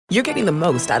You're getting the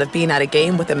most out of being at a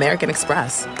game with American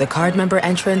Express. The card member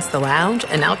entrance, the lounge,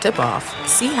 and now tip-off.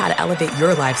 See how to elevate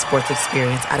your live sports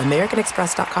experience at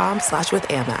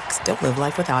americanexpress.com/withAmex. Don't live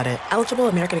life without it. Eligible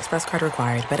American Express card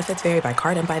required. Benefits vary by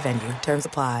card and by venue. Terms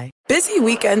apply. Busy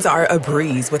weekends are a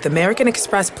breeze with American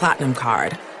Express Platinum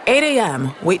Card. 8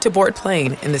 a.m., wait to board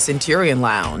plane in the Centurion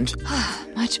Lounge.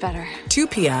 Much better. 2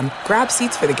 p.m., grab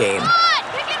seats for the game.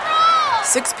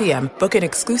 6 p.m., book an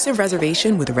exclusive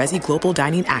reservation with Resi Global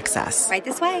Dining Access. Right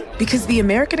this way. Because the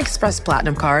American Express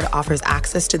Platinum Card offers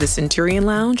access to the Centurion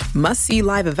Lounge, must-see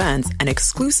live events, and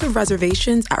exclusive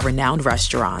reservations at renowned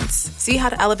restaurants. See how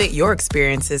to elevate your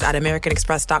experiences at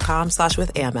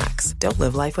americanexpress.com/withAmex. Don't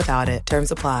live life without it.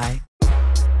 Terms apply.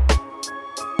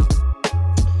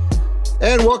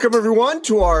 And welcome, everyone,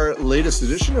 to our latest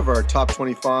edition of our Top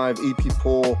 25 AP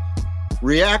Poll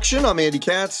Reaction. I'm Andy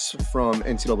Katz from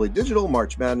NCAA Digital,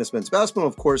 March Madness Men's Basketball,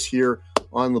 of course, here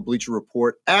on the Bleacher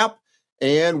Report app.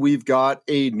 And we've got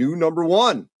a new number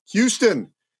one.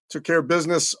 Houston took care of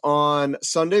business on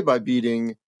Sunday by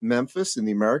beating Memphis in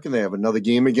the American. They have another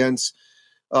game against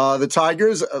the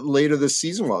Tigers later this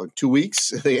season. Well, in 2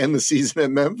 weeks, they end the season at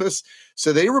Memphis.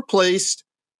 So they replaced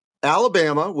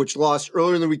Alabama, which lost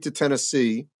earlier in the week to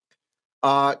Tennessee.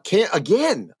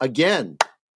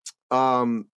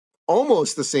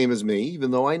 Almost the same as me,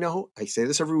 even though I know, I say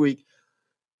this every week,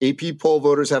 AP poll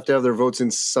voters have to have their votes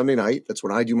in Sunday night. That's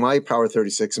when I do my Power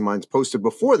 36, and mine's posted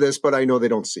before this, but I know they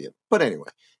don't see it. But anyway,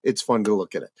 it's fun to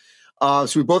look at it.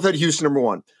 So we both had Houston number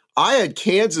one. I had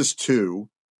Kansas 2.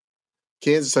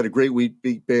 Kansas had a great week,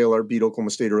 beat Baylor, beat Oklahoma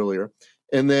State earlier.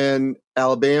 And then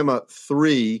Alabama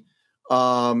 3.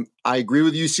 I agree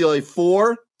with UCLA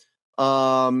 4.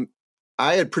 I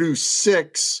had Purdue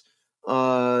 6.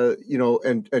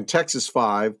 And Texas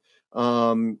 5.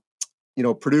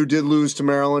 Purdue did lose to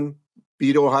Maryland,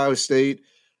 beat Ohio State.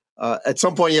 At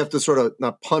some point, you have to sort of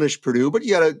not punish Purdue, but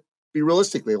you got to be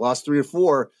realistic. They lost 3 or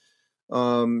 4,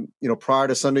 prior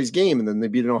to Sunday's game, and then they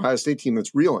beat an Ohio State team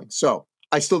that's reeling. So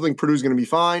I still think Purdue's going to be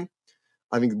fine.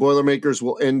 I think the Boilermakers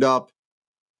will end up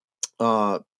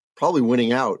probably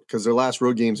winning out because their last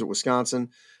road games at Wisconsin.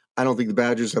 I don't think the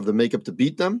Badgers have the makeup to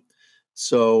beat them.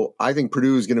 So I think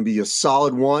Purdue is going to be a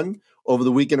solid one. Over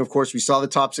the weekend, of course, we saw the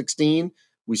top 16.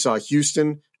 We saw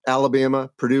Houston, Alabama,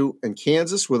 Purdue, and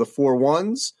Kansas were the 4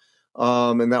 ones.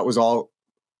 And that was all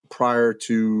prior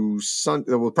to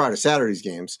Saturday's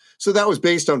games. So that was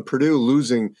based on Purdue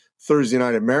losing Thursday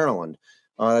night at Maryland.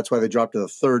 That's why they dropped to the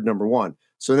third number one.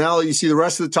 So now you see the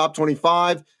rest of the top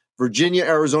 25, Virginia,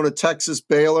 Arizona, Texas,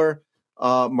 Baylor,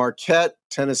 Marquette,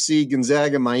 Tennessee,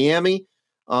 Gonzaga, Miami.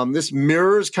 This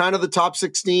mirrors kind of the top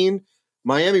 16.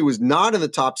 Miami was not in the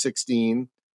top 16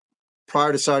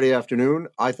 prior to Saturday afternoon.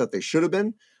 I thought they should have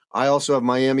been. I also have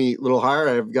Miami a little higher.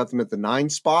 I've got them at the 9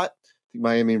 spot. I think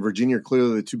Miami and Virginia are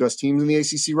clearly the 2 best teams in the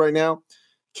ACC right now.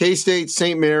 K-State,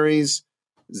 St. Mary's,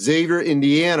 Xavier,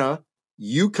 Indiana,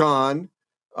 UConn.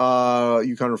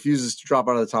 UConn refuses to drop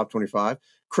out of the top 25.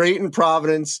 Creighton,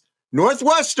 Providence,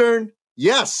 Northwestern.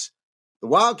 Yes, the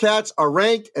Wildcats are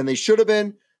ranked, and they should have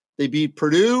been. They beat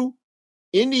Purdue,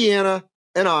 Indiana,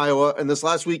 and Iowa. And this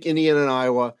last week, Indiana and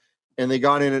Iowa, and they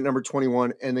got in at number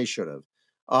 21, and they should have.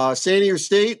 San Diego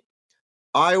State,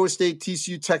 Iowa State,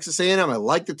 TCU, Texas A&M. I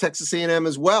like the Texas A&M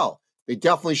as well. They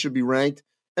definitely should be ranked.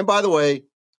 And by the way,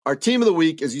 our team of the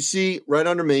week, as you see right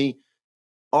under me,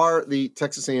 are the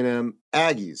Texas A&M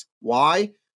Aggies.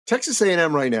 Why? Texas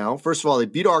A&M right now, first of all, they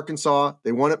beat Arkansas.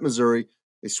 They won at Missouri.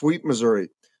 They sweep Missouri.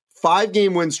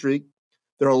 5-game win streak.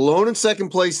 They're alone in second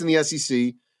place in the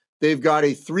SEC. They've got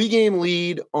a 3-game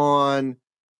lead on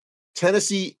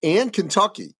Tennessee and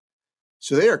Kentucky.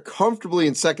 So they are comfortably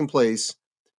in second place,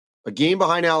 a game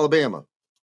behind Alabama.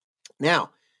 Now,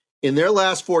 in their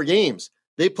last 4 games,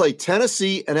 they play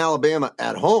Tennessee and Alabama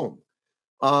at home.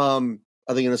 Are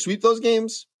they going to sweep those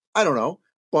games? I don't know.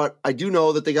 But I do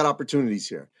know that they got opportunities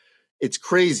here. It's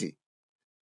crazy.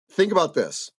 Think about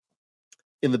this.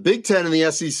 In the Big Ten and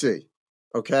the SEC,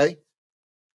 okay?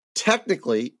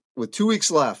 Technically, with 2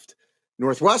 weeks left,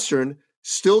 Northwestern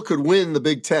still could win the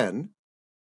Big Ten.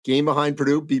 Game behind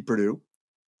Purdue, beat Purdue,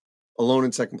 alone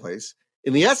in second place.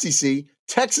 In the SEC,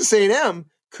 Texas A&M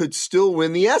could still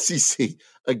win the SEC,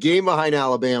 a game behind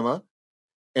Alabama,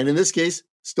 and in this case,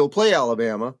 still play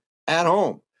Alabama at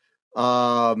home.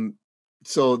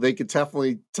 So they could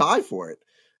definitely tie for it.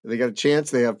 They got a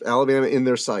chance. They have Alabama in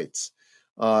their sights.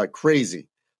 Crazy.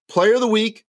 Player of the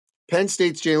week, Penn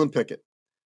State's Jalen Pickett.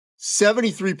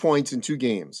 73 points in 2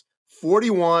 games.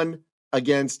 41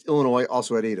 against Illinois,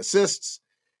 also had 8 assists.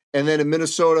 And then in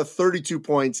Minnesota, 32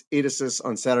 points, 8 assists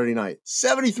on Saturday night.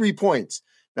 73 points.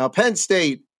 Now, Penn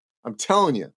State, I'm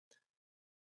telling you,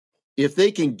 if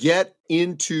they can get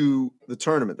into the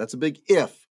tournament, that's a big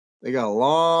if. They got a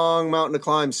long mountain to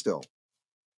climb still.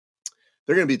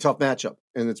 They're going to be a tough matchup,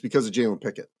 and it's because of Jalen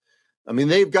Pickett. I mean,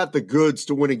 they've got the goods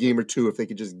to win a game or two if they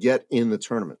could just get in the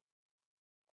tournament.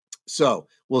 So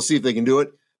we'll see if they can do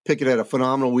it. Pickett had a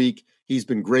phenomenal week. He's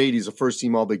been great. He's a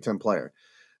first-team All-Big Ten player.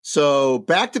 So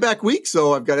back-to-back weeks,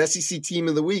 though, I've got SEC teams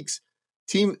of the week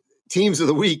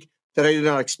that I did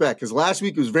not expect. Because last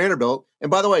week was Vanderbilt. And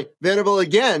by the way, Vanderbilt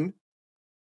again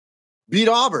beat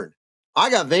Auburn. I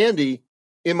got Vandy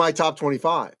in my top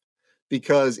 25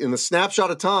 because in the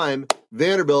snapshot of time,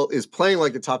 Vanderbilt is playing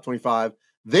like a top 25.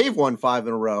 They've won 5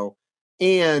 in a row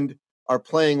and are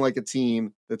playing like a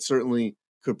team that certainly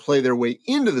could play their way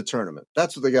into the tournament.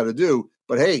 That's what they got to do.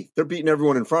 But hey, they're beating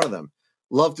everyone in front of them.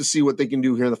 Love to see what they can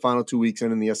do here in the final 2 weeks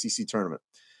and in the SEC tournament.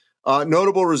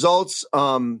 Notable results.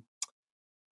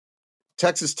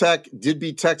 Texas Tech did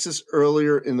beat Texas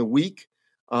earlier in the week.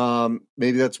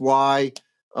 Maybe that's why,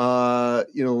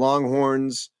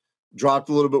 Longhorns dropped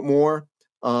a little bit more.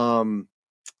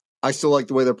 I still like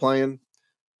the way they're playing,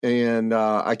 and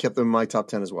I kept them in my top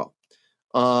 10 as well.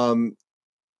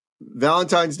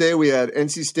 Valentine's Day, we had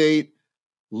NC State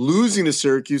losing to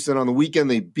Syracuse, and on the weekend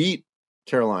they beat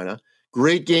Carolina.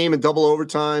 Great game in double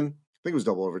overtime. I think it was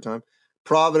double overtime.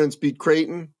 Providence beat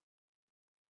Creighton.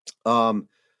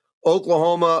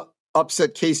 Oklahoma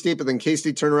upset K-State, but then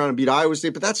K-State turned around and beat Iowa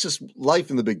State. But that's just life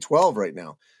in the Big 12 right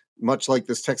now, much like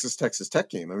this Texas Tech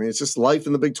game. I mean, it's just life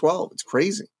in the Big 12. It's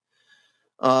crazy.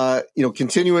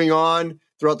 Continuing on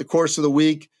throughout the course of the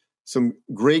week, some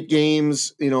great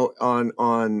games,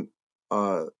 on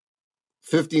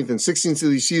 15th and 16th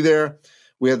that you see there.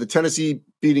 We had the Tennessee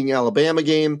beating Alabama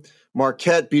game,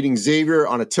 Marquette beating Xavier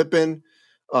on a tip-in,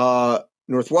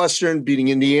 Northwestern beating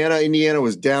Indiana. Indiana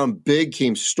was down big,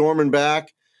 came storming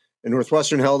back, and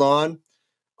Northwestern held on.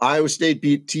 Iowa State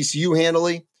beat TCU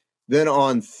handily. Then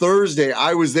on Thursday,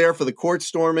 I was there for the court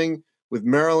storming with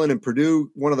Maryland and Purdue,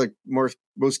 one of the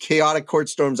most chaotic court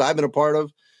storms I've been a part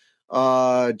of.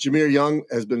 Jameer Young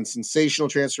has been sensational,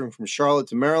 transferring from Charlotte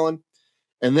to Maryland.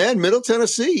 And then Middle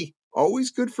Tennessee,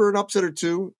 always good for an upset or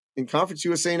two in Conference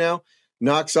USA now,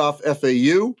 knocks off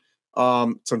FAU.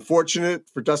 It's unfortunate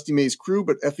for Dusty May's crew,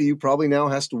 but FAU probably now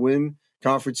has to win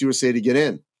Conference USA to get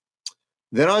in.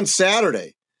 Then on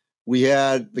Saturday, we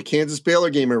had the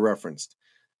Kansas-Baylor game I referenced.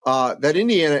 That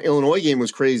Indiana-Illinois game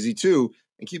was crazy too.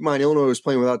 And keep in mind, Illinois was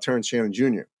playing without Terrence Shannon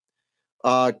Jr.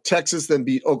 Texas then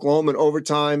beat Oklahoma in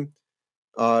overtime.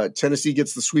 Kentucky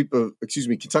gets the sweep of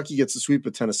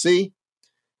Tennessee.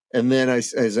 And then,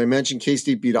 as I mentioned,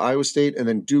 K-State beat Iowa State, and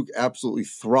then Duke absolutely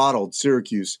throttled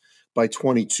Syracuse by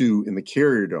 22 in the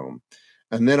Carrier Dome.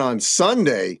 And then on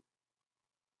Sunday,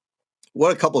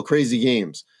 what a couple of crazy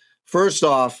games. First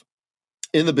off,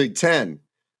 in the Big Ten,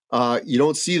 you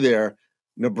don't see there,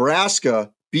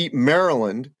 Nebraska beat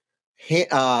Maryland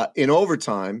in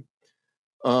overtime.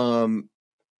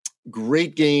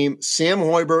 Great game. Sam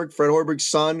Hoiberg, Fred Hoiberg's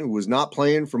son, who was not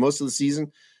playing for most of the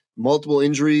season, multiple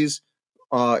injuries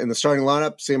in the starting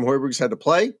lineup. Sam Hoiberg's had to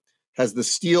play, has the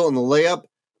steal and the layup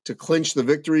to clinch the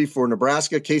victory for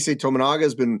Nebraska. Keisei Tominaga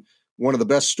has been one of the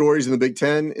best stories in the Big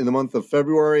Ten in the month of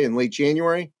February and late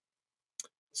January.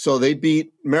 So they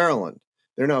beat Maryland.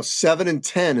 They're now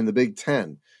 7-10 in the Big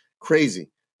Ten.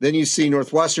 Crazy. Then you see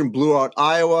Northwestern blew out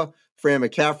Iowa. Fran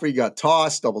McCaffrey got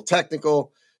tossed, double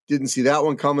technical. Didn't see that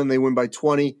one coming. They win by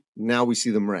 20. Now we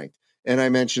see them ranked. And I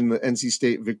mentioned the NC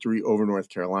State victory over North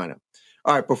Carolina.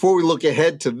 All right, before we look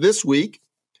ahead to this week,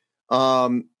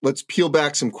 let's peel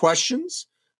back some questions,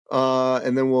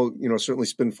 and then we'll, certainly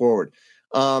spin forward.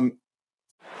 An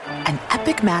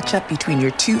epic matchup between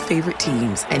your two favorite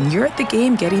teams, and you're at the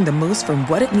game getting the most from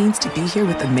what it means to be here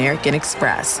with American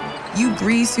Express. You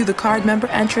breeze through the card member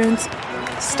entrance,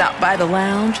 stop by the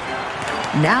lounge.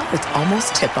 Now it's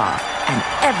almost tip-off, and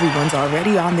everyone's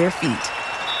already on their feet.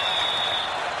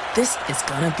 This is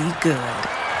gonna be good.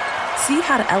 See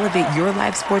how to elevate your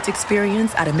live sports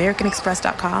experience at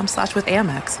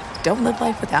americanexpress.com/withAmex. Don't live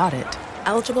life without it.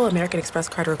 Eligible American Express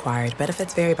card required.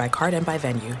 Benefits vary by card and by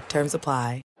venue. Terms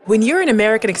apply. When you're an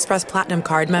American Express Platinum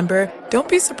card member, don't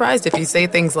be surprised if you say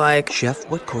things like, "Chef,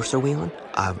 what course are we on?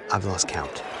 I've lost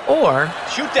count." Or,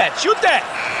 Shoot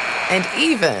that! And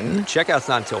even, Checkout's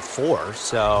not until 4,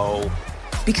 so...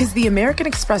 Because the American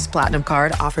Express Platinum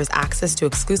Card offers access to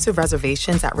exclusive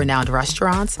reservations at renowned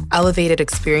restaurants, elevated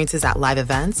experiences at live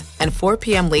events, and 4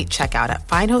 p.m. late checkout at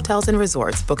fine hotels and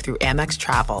resorts booked through Amex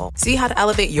Travel. See how to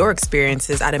elevate your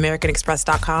experiences at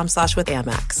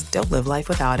americanexpress.com/withAmex. Don't live life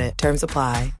without it. Terms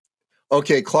apply.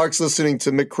 Okay, Clark's listening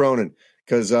to Mick Cronin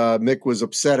because Mick was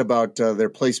upset about their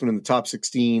placement in the top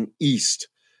 16 East.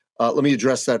 Let me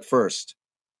address that first.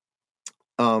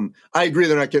 I agree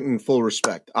they're not getting full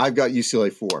respect. I've got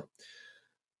UCLA 4.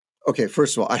 Okay,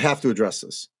 first of all, I have to address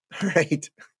this, right?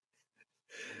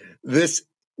 This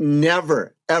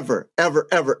never, ever, ever,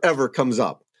 ever, ever comes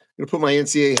up. I'm going to put my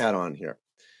NCAA hat on here.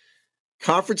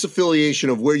 Conference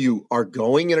affiliation of where you are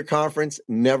going in a conference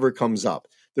never comes up.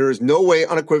 There is no way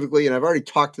unequivocally, and I've already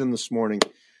talked to them this morning,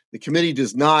 the committee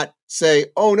does not say,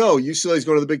 oh no, UCLA is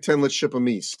going to the Big Ten, let's ship them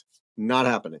east. Not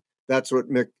happening. That's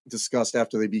what Mick discussed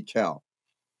after they beat Cal.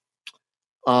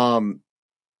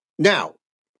 Now,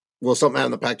 will something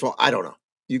happen in the Pac-12? I don't know.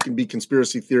 You can be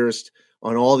conspiracy theorist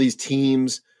on all these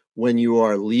teams when you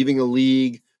are leaving a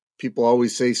league. People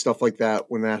always say stuff like that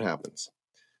when that happens.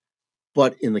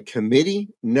 But in the committee,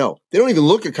 no. They don't even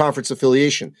look at conference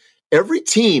affiliation. Every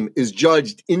team is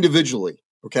judged individually,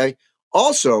 okay?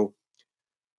 Also,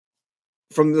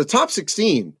 from the top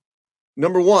 16,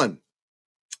 number one,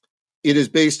 it is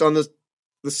based on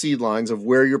the seed lines of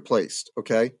where you're placed,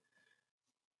 okay?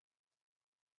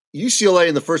 UCLA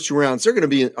in the first 2 rounds, they're going to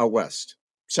be out west,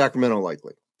 Sacramento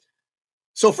likely.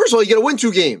 So first of all, you got to win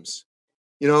 2 games.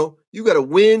 You know, you got to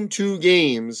win 2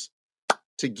 games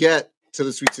to get to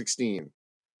the Sweet 16.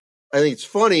 I think it's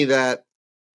funny that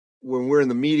when we're in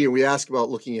the media, we ask about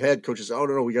looking ahead. Coaches say, oh,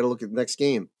 no, we got to look at the next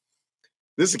game.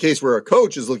 This is a case where a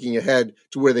coach is looking ahead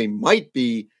to where they might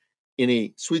be in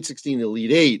a Sweet 16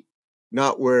 Elite 8,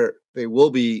 not where they will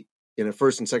be in a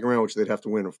first and second round, which they'd have to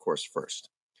win, of course, first.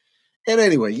 And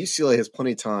anyway, UCLA has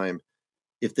plenty of time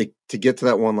to get to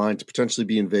that one line to potentially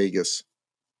be in Vegas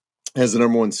as the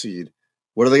number 1 seed.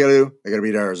 What do they got to do? They got to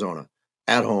beat Arizona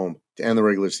at home to end the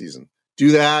regular season.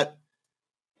 Do that.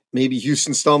 Maybe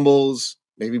Houston stumbles.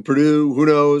 Maybe Purdue. Who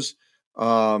knows?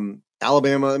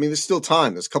 Alabama. I mean, there's still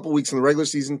time. There's a couple weeks in the regular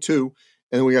season too,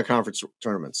 and then we got conference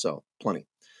tournaments, so plenty.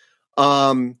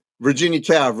 Virginia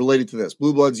Cav related to this.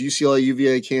 Blue Bloods, UCLA,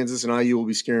 UVA, Kansas, and IU will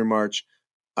be scaring March.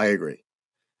 I agree.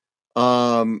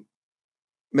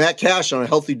 Matt Cash on a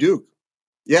healthy Duke.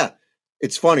 Yeah,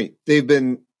 it's funny. They've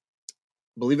been,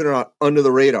 believe it or not, under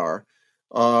the radar.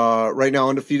 Right now,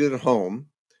 undefeated at home.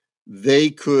 They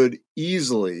could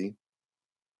easily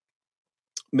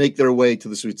make their way to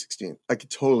the Sweet 16. I could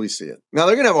totally see it. Now,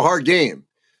 they're going to have a hard game,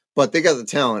 but they got the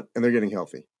talent, and they're getting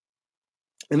healthy.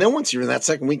 And then once you're in that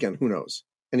second weekend, who knows?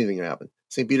 Anything can happen.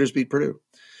 St. Peter's beat Purdue.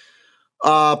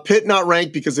 Pitt not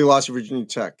ranked because they lost to Virginia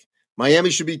Tech. Miami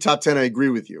should be top 10. I agree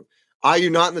with you. IU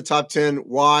not in the top 10.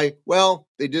 Why? Well,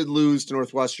 they did lose to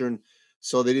Northwestern,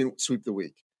 so they didn't sweep the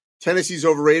week. Tennessee's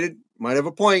overrated. Might have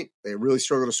a point. They really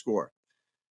struggle to score.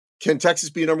 Can Texas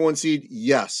be a number 1 seed?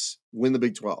 Yes. Win the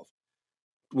Big 12.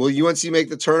 Will UNC make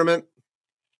the tournament?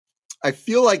 I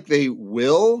feel like they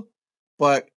will,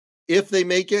 but if they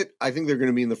make it, I think they're going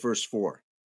to be in the first 4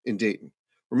 in Dayton.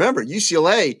 Remember,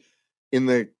 UCLA in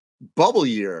the bubble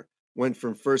year went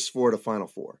from first 4 to Final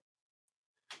 4.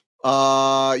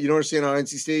 You don't understand how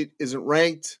NC State isn't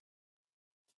ranked.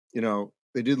 You know,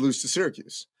 they did lose to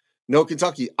Syracuse. No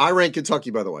Kentucky. I ranked Kentucky,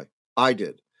 by the way. I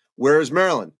did. Where is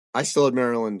Maryland? I still had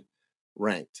Maryland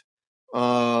ranked.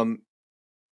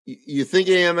 You think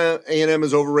A&M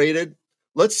is overrated?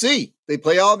 Let's see. They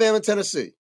play Alabama and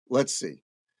Tennessee. Let's see.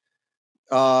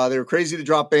 They were crazy to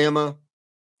drop Bama.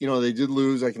 You know, they did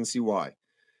lose. I can see why.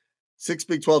 6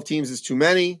 Big 12 teams is too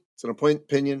many. It's an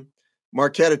opinion.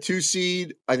 Marquette, a 2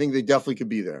 seed. I think they definitely could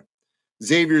be there.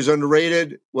 Xavier's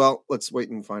underrated. Well, let's wait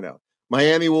and find out.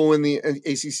 Miami will win the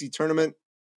ACC tournament.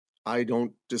 I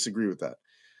don't disagree with that.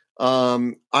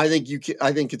 I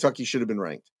think Kentucky should have been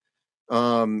ranked.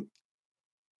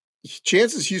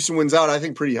 Chances Houston wins out, I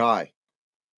think, pretty high.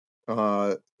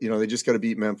 They just got to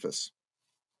beat Memphis.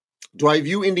 Do I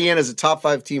view Indiana as a top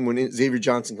 5 team when Xavier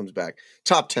Johnson comes back?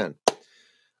 Top 10.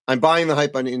 I'm buying the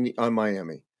hype on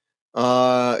Miami.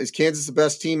 Is Kansas the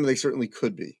best team? They certainly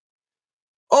could be.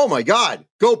 Oh my God.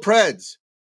 Go Preds.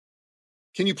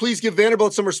 Can you please give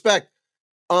Vanderbilt some respect?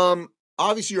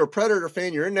 Obviously you're a Predator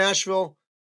fan. You're in Nashville.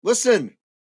 Listen,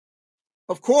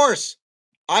 of course,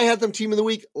 I had them team of the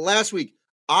week last week.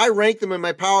 I ranked them in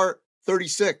my Power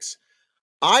 36.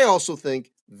 I also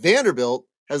think Vanderbilt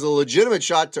has a legitimate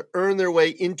shot to earn their way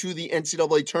into the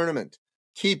NCAA tournament.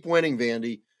 Keep winning,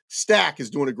 Vandy. Stack is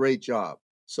doing a great job.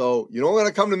 So you don't want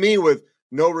to come to me with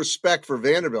no respect for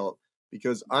Vanderbilt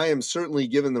because I am certainly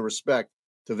giving the respect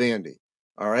to Vandy.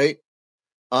 All right.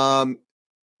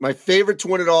 My favorite to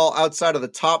win it all outside of the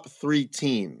top 3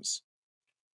 teams.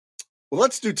 Well,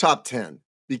 let's do top 10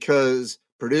 because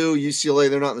Purdue, UCLA,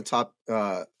 they're not in the top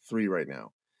 3 right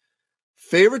now.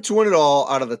 Favorite to win it all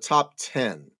out of the top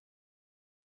 10.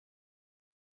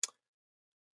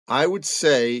 I would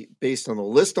say, based on the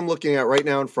list I'm looking at right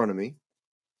now in front of me,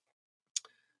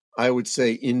 I would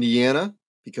say Indiana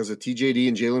because of TJD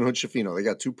and Jalen Hood-Schifino. They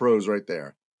got two pros right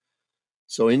there.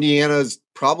 So Indiana's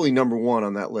probably number one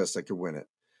on that list that could win it.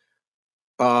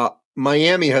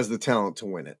 Miami has the talent to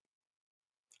win it.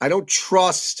 I don't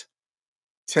trust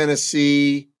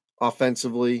Tennessee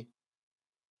offensively.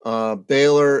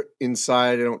 Baylor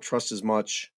inside, I don't trust as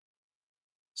much.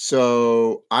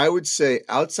 So I would say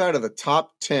outside of the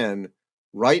top 10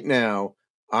 right now,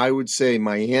 I would say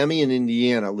Miami and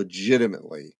Indiana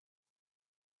legitimately,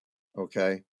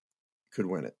 okay, could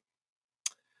win it.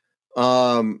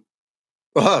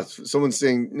 Someone's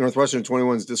saying Northwestern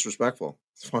 21 is disrespectful.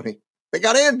 It's funny. They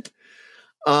got in.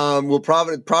 Will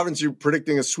Providence, you're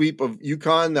predicting a sweep of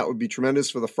UConn. That would be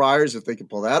tremendous for the Friars if they could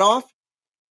pull that off.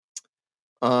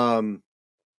 I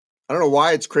don't know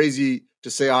why it's crazy to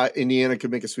say Indiana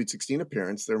could make a Sweet 16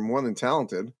 appearance. They're more than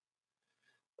talented.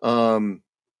 UCLA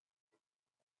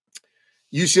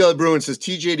Bruins says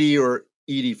TJD or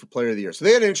Edey for Player of the Year. So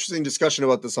they had an interesting discussion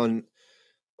about this on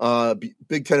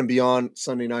Big Ten and Beyond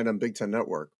Sunday night on Big Ten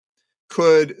Network.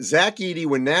 Could Zach Edey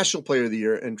win National Player of the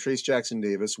Year and Trace Jackson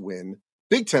Davis win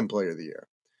Big Ten Player of the Year?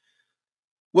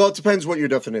 Well, it depends what your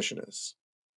definition is,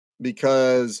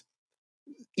 because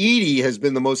Edey has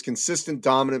been the most consistent,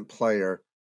 dominant player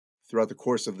throughout the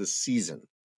course of the season.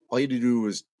 All you had to do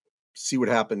was see what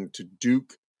happened to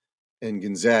Duke and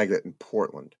Gonzaga in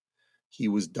Portland. He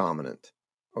was dominant,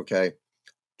 okay?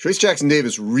 Trace Jackson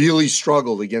Davis really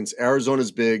struggled against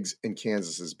Arizona's bigs and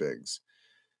Kansas's bigs.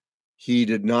 He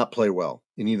did not play well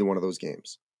in either one of those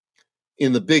games.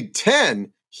 In the Big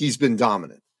Ten, he's been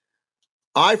dominant.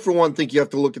 I, for one, think you have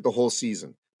to look at the whole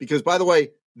season because, by the way,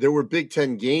 there were Big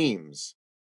Ten games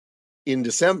in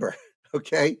December,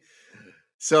 okay?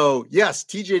 So, yes,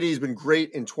 TJD has been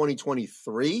great in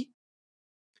 2023,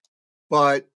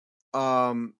 but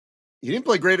he didn't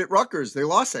play great at Rutgers. They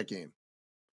lost that game.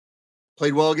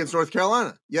 Played well against North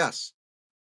Carolina, yes.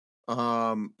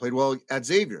 Played well at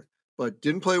Xavier, but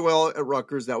didn't play well at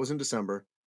Rutgers. That was in December.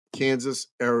 Kansas,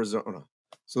 Arizona.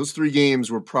 So those three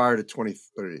games were prior to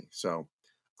 2030. So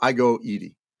I go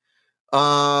Edey.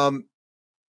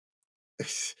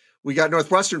 We got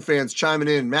Northwestern fans chiming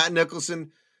in. Matt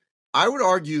Nicholson, I would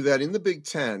argue that in the Big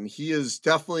Ten, he is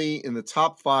definitely in the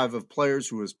top 5 of players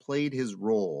who has played his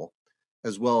role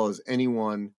as well as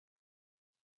anyone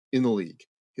in the league.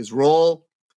 His role,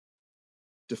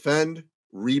 defend,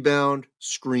 rebound,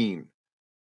 screen.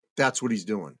 That's what he's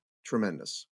doing.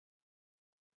 Tremendous.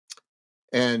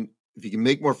 And if he can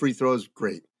make more free throws,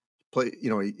 great.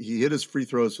 He hit his free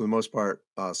throws for the most part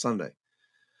Sunday.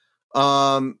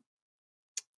 How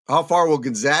far will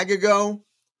Gonzaga go?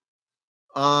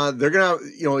 They're going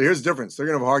to, here's the difference. They're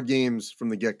going to have hard games from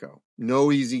the get-go.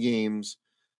 No easy games,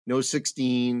 no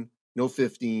 16, no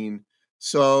 15.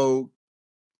 So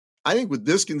I think with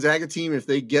this Gonzaga team, if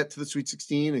they get to the Sweet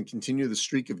 16 and continue the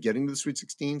streak of getting to the Sweet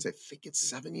 16s, I think it's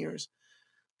 7 years.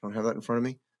 I don't have that in front of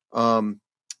me.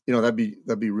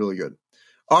 That'd be really good.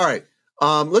 All right.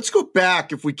 Let's go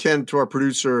back, if we can, to our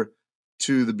producer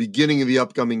to the beginning of the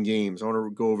upcoming games. I want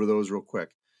to go over those real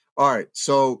quick. All right.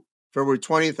 So February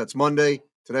 20th, that's Monday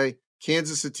today,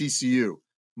 Kansas at TCU.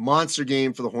 Monster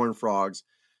game for the Horned Frogs.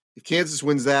 If Kansas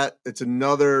wins that, it's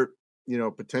another,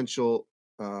 potential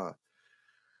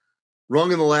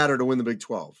rung in the ladder to win the Big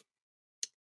 12.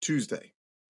 Tuesday.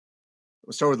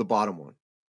 We'll start with the bottom one.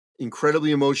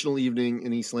 Incredibly emotional evening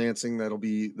in East Lansing. That'll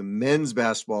be the men's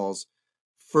basketball's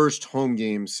first home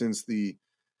game since the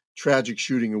tragic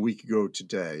shooting a week ago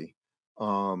today.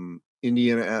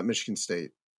 Indiana at Michigan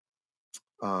State.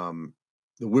 The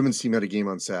women's team had a game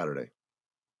on Saturday.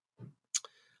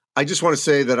 I just want to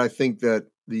say that I think that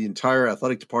the entire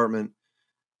athletic department,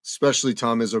 especially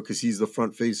Tom Izzo, because he's the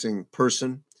front-facing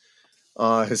person,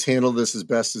 has handled this as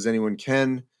best as anyone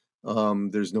can.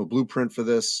 There's no blueprint for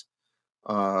this.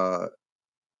 I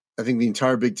think the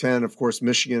entire Big Ten, of course,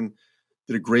 Michigan,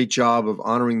 did a great job of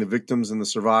honoring the victims and the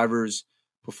survivors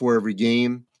before every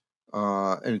game.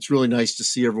 And it's really nice to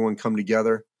see everyone come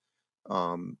together.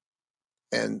 And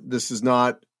there's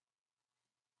no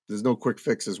quick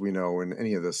fix, as we know, in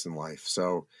any of this in life.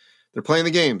 So they're playing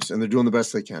the games and they're doing the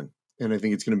best they can. And I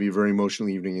think it's going to be a very emotional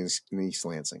evening in East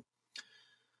Lansing.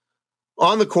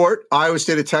 On the court, Iowa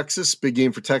State at Texas, big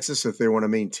game for Texas if they want to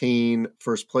maintain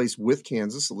first place with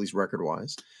Kansas, at least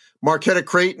record-wise. Marquette at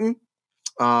Creighton,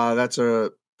 that's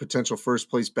a potential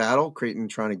first-place battle. Creighton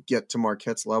trying to get to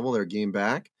Marquette's level, their game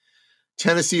back.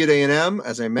 Tennessee at A&M,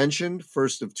 as I mentioned,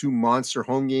 first of 2 monster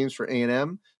home games for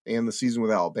A&M and the season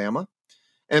with Alabama.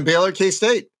 And Baylor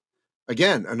K-State,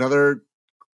 again, another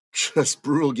just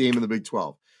brutal game in the Big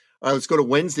 12. All right, let's go to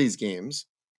Wednesday's games,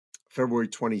 February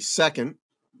 22nd.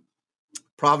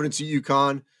 Providence at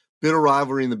UConn, Bitter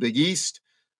rivalry in the Big East.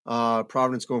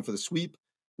 Providence going for the sweep.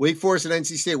 Wake Forest and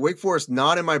NC State. Wake Forest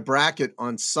not in my bracket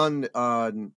on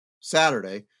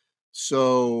Saturday,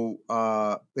 so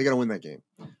they got to win that game.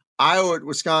 Iowa at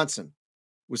Wisconsin.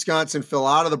 Wisconsin fell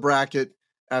out of the bracket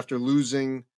after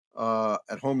losing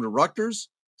at home to Rutgers,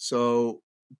 so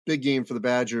big game for the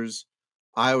Badgers.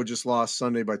 Iowa just lost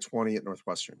Sunday by 20 at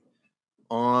Northwestern.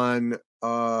 On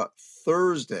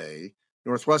Thursday,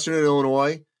 Northwestern and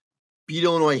Illinois beat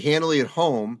Illinois handily at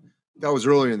home. That was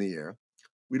earlier in the year.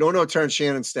 We don't know Terrence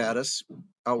Shannon's status,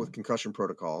 out with concussion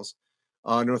protocols.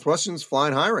 Northwestern's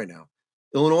flying high right now.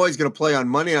 Illinois is going to play on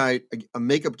Monday night a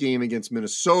makeup game against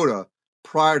Minnesota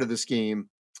prior to this game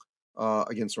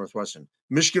against Northwestern.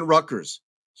 Michigan Rutgers,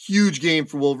 huge game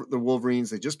for the Wolverines.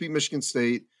 They just beat Michigan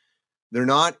State. They're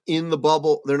not in the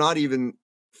bubble. They're not even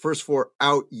first four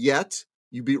out yet.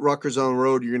 You beat Rutgers on the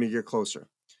road, you're going to get closer.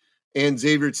 And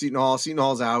Xavier at Seton Hall. Seton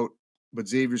Hall's out, but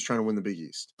Xavier's trying to win the Big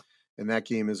East. And that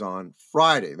game is on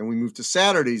Friday. Then we move to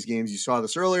Saturday's games. You saw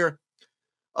this earlier.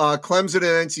 Clemson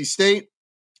and NC State.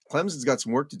 Clemson's got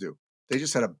some work to do. They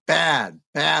just had a bad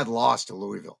loss to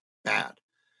Louisville. Bad.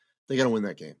 They got to win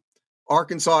that game.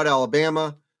 Arkansas at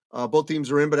Alabama. Both teams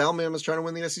are in, but Alabama's trying to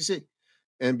win the SEC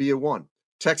and be a 1.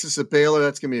 Texas at Baylor.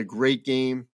 That's going to be a great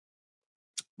game.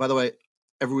 By the way,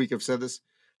 every week I've said this.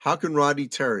 How can Rodney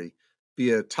Terry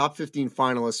be a top 15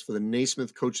 finalist for the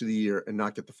Naismith Coach of the Year and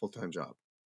not get the full-time job?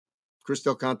 Chris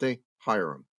Del Conte,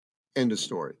 hire him. End of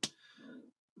story.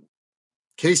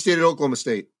 K-State at Oklahoma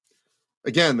State.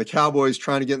 Again, the Cowboys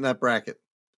trying to get in that bracket.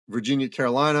 Virginia,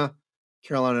 Carolina.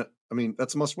 Carolina,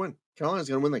 that's a must win. Carolina's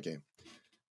going to win that game.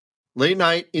 Late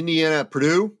night, Indiana at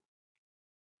Purdue.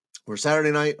 Or Saturday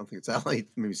night. I don't think it's that late.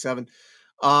 Maybe 7.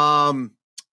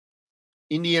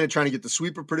 Indiana trying to get the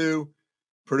sweep of Purdue.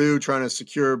 Purdue trying to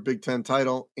secure Big Ten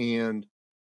title and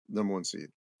number 1 seed.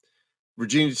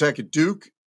 Virginia Tech at Duke.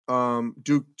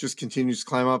 Duke just continues to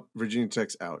climb up. Virginia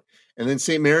Tech's out. And then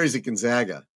St. Mary's at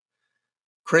Gonzaga.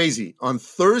 Crazy. On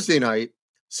Thursday night,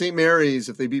 St. Mary's,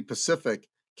 if they beat Pacific,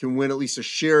 can win at least a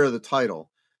share of the title.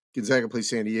 Gonzaga plays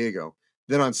San Diego.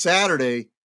 Then on Saturday,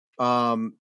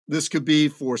 this could be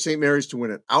for St. Mary's to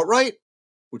win it outright,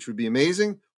 which would be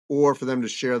amazing, or for them to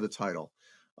share the title.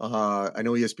 I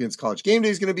know ESPN's College Game Day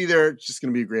is going to be there. It's just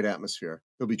going to be a great atmosphere.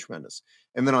 It'll be tremendous.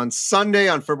 And then on Sunday,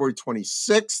 on February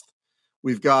 26th,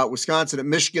 we've got Wisconsin at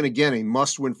Michigan. Again, a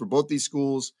must-win for both these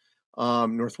schools.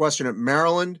 Northwestern at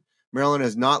Maryland. Maryland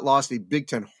has not lost a Big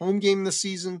Ten home game this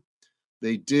season.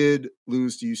 They did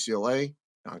lose to UCLA,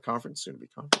 non-conference, soon to be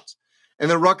conference. And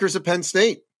then Rutgers at Penn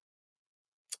State.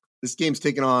 This game's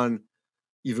taken on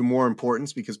even more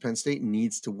importance because Penn State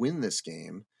needs to win this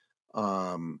game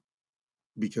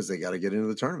because they got to get into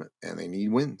the tournament and they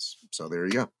need wins. So there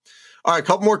you go. All right, a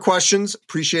couple more questions.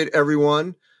 Appreciate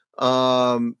everyone.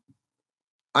 I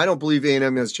don't believe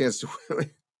A&M has a chance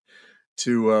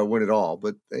to win it all,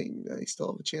 but they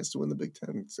still have a chance to win the Big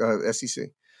Ten,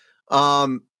 SEC.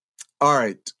 All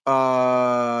right.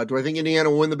 Do I think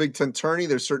Indiana will win the Big Ten tourney?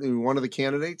 They're certainly one of the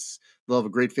candidates. They'll have a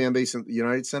great fan base at the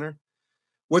United Center.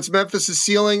 What's Memphis'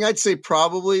 ceiling? I'd say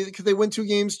probably. Could they win 2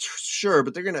 games? Sure,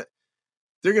 but they're gonna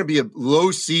be a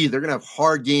low seed. They're gonna have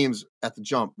hard games at the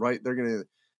jump, right? They're gonna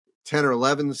 10 or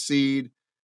 11 seed,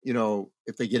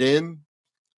 if they get in.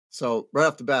 So right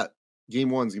off the bat, game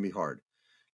 1's gonna be hard.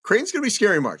 Creighton's gonna be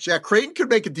scary in March. Yeah, Creighton could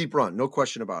make a deep run, no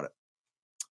question about it.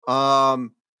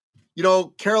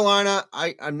 Carolina,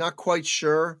 I'm not quite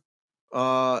sure.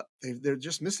 They're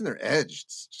just missing their edge.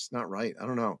 It's just not right. I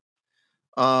don't know.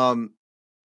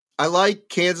 I like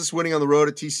Kansas winning on the road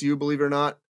at TCU, believe it or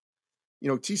not.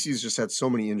 TCU's just had so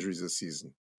many injuries this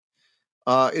season.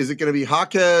 Is it going to be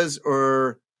Jaquez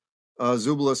or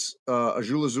Azuolas?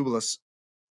 Azuolas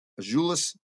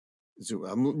Zubalis?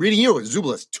 I'm reading you.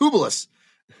 Zubalis. Tubelis.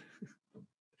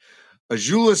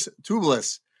 Azuolas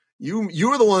Tubelis. You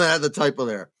were the one that had the typo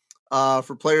there.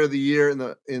 For Player of the Year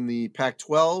in the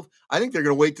Pac-12. I think they're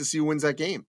going to wait to see who wins that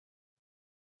game.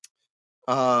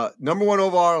 Number 1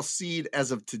 overall seed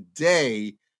as of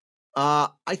today,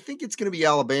 I think it's going to be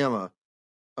Alabama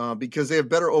because they have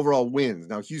better overall wins.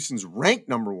 Now, Houston's ranked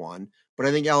number 1, but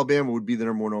I think Alabama would be the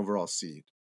number 1 overall seed.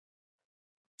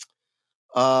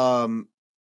 By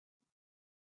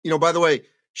the way,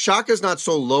 Shaka's not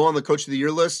so low on the Coach of the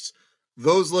Year lists.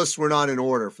 Those lists were not in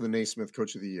order for the Naismith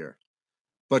Coach of the Year.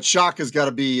 But Shaka's got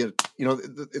to be,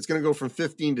 it's going to go from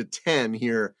 15 to 10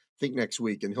 here, I think next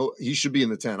week, and he should be in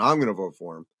the 10. I'm going to vote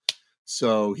for him.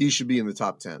 So he should be in the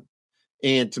top 10.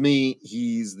 And to me,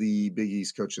 he's the Big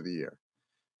East Coach of the Year.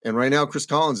 And right now, Chris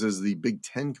Collins is the Big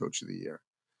Ten Coach of the Year.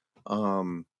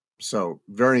 So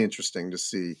very interesting to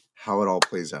see how it all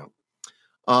plays out.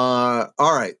 All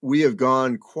right. We have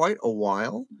gone quite a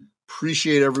while.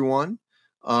 Appreciate everyone.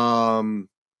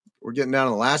 We're getting down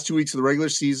to the last 2 weeks of the regular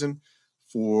season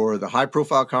for the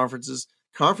high-profile conferences.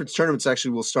 Conference tournaments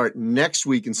actually will start next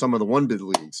week in some of the one-bid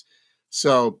leagues.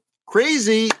 So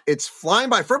crazy. It's flying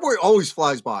by. February always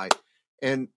flies by.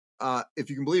 And if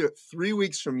you can believe it, 3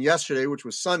 weeks from yesterday, which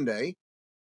was Sunday,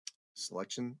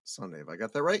 Selection Sunday. Have I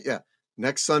got that right? Yeah.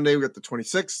 Next Sunday, we got the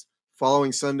 26th.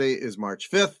 Following Sunday is March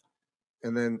 5th.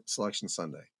 And then Selection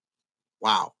Sunday.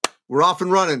 Wow. We're off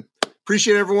and running.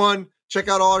 Appreciate everyone. Check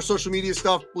out all our social media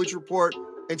stuff. Bleacher Report,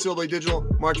 NCAA Digital,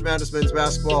 March Madness Men's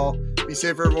Basketball. Be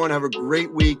safe, everyone. Have a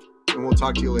great week, and we'll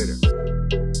talk to you later.